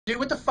Dude,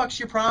 what the fuck's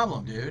your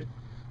problem, dude?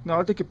 No,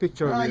 I'll take a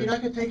picture No, of you. you're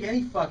not gonna take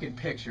any fucking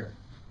picture.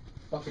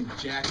 Fucking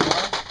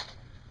jackass.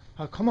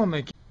 Oh, come on,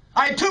 man.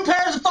 I had 2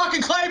 pairs of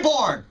fucking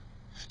Claiborne!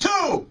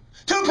 2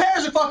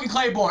 pairs of fucking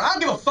Claiborne! I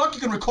don't give a fuck,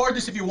 you can record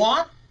this if you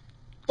want.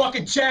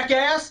 Fucking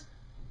jackass!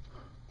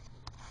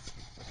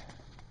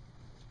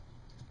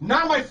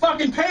 Not my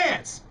fucking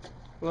pants!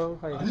 Hello,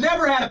 hi. I've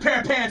never had a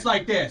pair of pants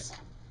like this!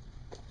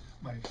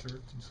 My shirt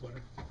and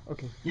sweater.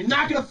 Okay, You're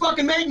not gonna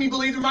fucking make me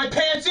believe they're my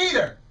pants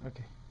either!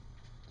 okay.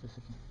 Just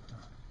a second.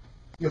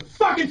 You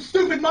fucking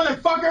stupid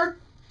motherfucker!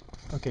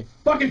 Okay.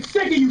 Fucking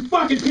sick of you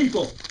fucking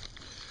people!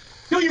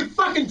 Do your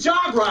fucking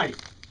job right!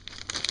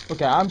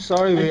 Okay, I'm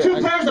sorry. And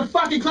 2 pairs of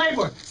fucking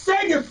Claiborne!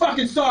 Save your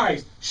fucking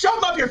sorries! Shove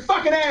them up your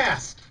fucking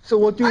ass! So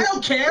what do you... I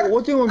don't care!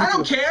 What do you want me I to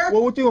don't do? care!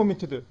 What do you want me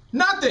to do?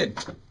 Nothing!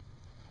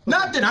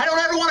 Nothing! I don't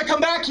ever want to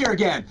come back here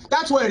again!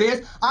 That's what it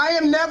is! I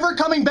am never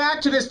coming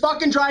back to this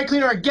fucking dry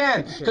cleaner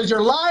again! Because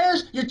you're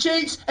liars, you're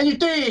cheats, and you're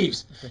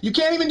thieves! You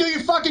can't even do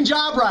your fucking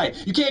job right!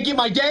 You can't get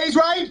my days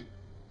right!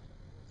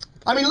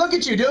 I mean, look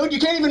at you, dude! You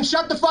can't even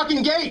shut the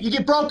fucking gate! You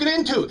get broken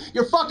into!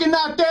 You're fucking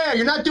not there!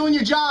 You're not doing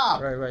your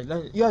job! Right.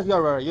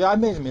 You're right. Yeah, I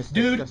made a mistake.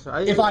 Dude, That's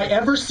right. if I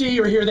ever see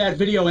or hear that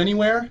video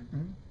anywhere,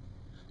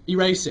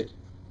 erase it.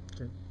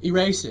 Okay.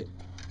 Erase it.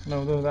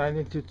 No, I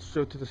need to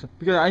show to the...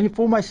 Because I need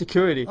for my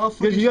security. Oh,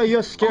 for because your,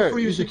 you're scared. Oh, for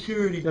your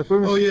security. Yeah, for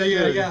my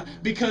security. Yeah.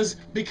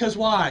 Because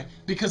why?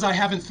 Because I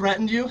haven't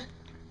threatened you?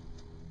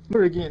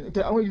 But again,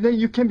 okay, then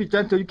you can be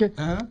gentle. You can...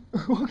 Uh-huh.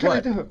 What can I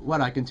do? What?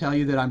 I can tell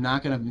you that I'm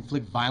not going to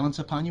inflict violence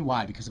upon you?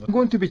 Why? Because of I'm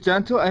going to be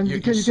gentle, and you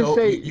can so,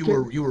 say... You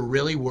were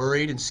really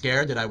worried and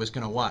scared that I was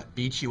going to what?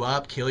 Beat you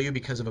up, kill you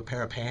because of a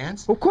pair of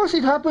pants? Of course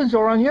it happens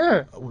around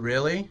here.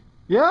 Really?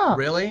 Yeah.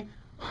 Really?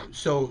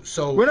 So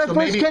when I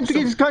first came to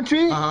this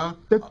country,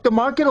 the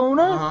market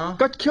owner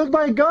got killed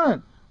by a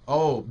gun.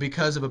 Oh,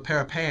 because of a pair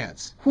of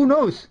pants. Who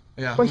knows?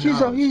 Yeah, but who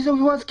knows? he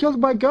was killed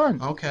by a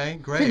gun. Okay,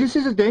 great. See, this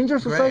is a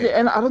dangerous society,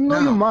 and I don't know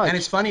you much. And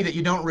it's funny that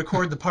you don't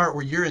record the part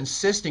where you're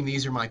insisting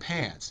these are my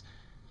pants.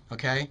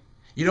 Okay?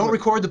 You don't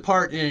record the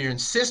part, you're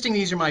insisting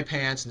these are my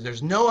pants, that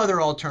there's no other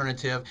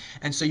alternative,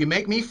 and so you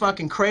make me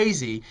fucking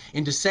crazy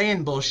into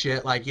saying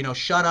bullshit like, you know,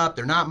 shut up,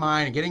 they're not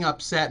mine, and getting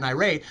upset and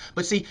irate.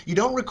 But see, you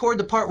don't record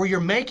the part where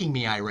you're making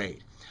me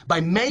irate,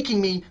 by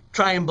making me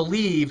try and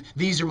believe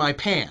these are my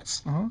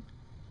pants.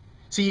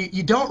 See,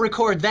 you don't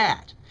record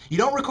that. You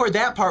don't record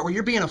that part where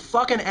you're being a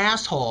fucking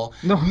asshole,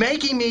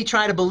 making me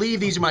try to believe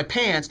these are my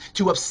pants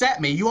to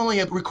upset me. You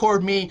only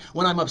record me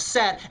when I'm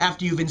upset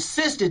after you've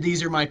insisted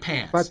these are my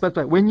pants.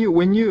 But when you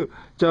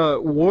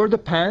wore the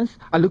pants,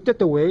 I looked at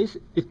the waist,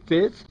 it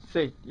fits.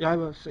 Say, yeah, I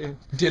was.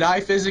 Did I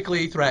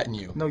physically threaten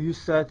you? No, you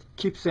said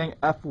keep saying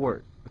F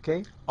word,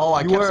 okay? Oh,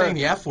 I kept saying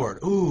the F word.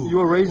 Ooh. You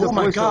were raised oh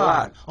my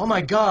God. Oh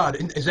my God.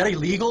 Is that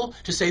illegal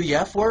to say the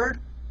F word?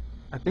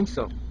 I think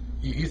so.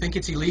 You think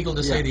it's illegal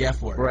to say the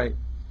F word? Right.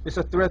 It's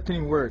a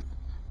threatening word.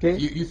 Okay?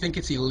 You think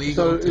it's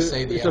illegal to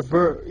say the F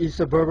word? It's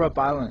a verb of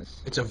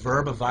violence. It's a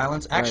verb of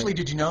violence? Actually,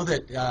 did you know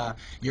that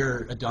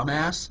you're a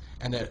dumbass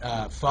and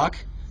that fuck,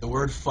 the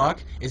word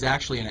fuck, is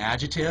actually an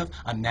adjective,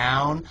 a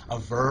noun, a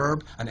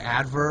verb, an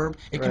adverb?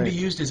 It can be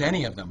used as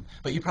any of them.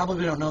 But you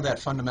probably don't know that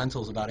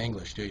fundamentals about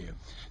English, do you?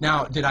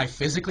 Now, did I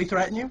physically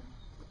threaten you?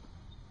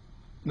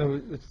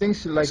 No,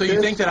 things like So you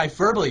think that I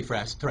verbally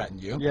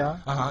threatened you? Yeah.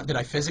 Did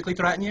I physically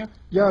threaten you?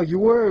 Yeah, you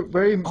were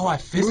very... Oh, I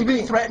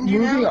physically threatened you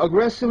moving now?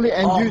 aggressively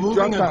and you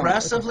moving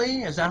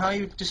aggressively? Is that how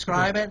you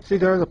describe it? See,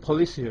 there's a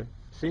police here.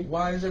 See?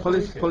 Why is there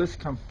police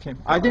came.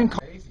 I didn't...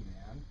 Crazy,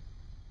 man.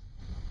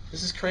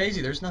 This is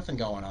crazy. There's nothing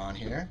going on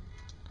here.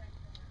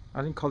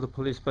 I didn't call the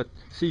police, but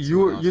see,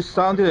 you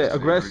sounded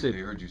aggressive. They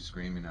heard you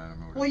screaming at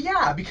him. Well,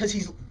 yeah, because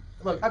he's...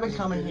 Look, I've been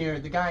coming here.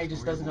 The guy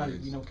just doesn't know,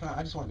 you know,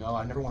 I just want to go.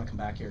 I never want to come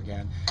back here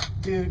again.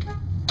 Dude,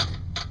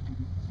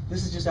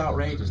 this is just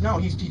outrageous. No,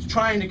 he's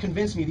trying to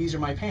convince me these are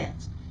my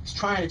pants. He's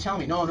trying to tell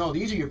me, no,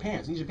 these are your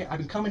pants. These are pants. I've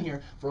been coming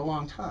here for a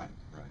long time.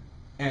 Right.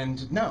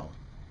 And no.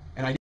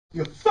 And I...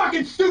 You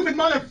fucking stupid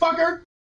motherfucker!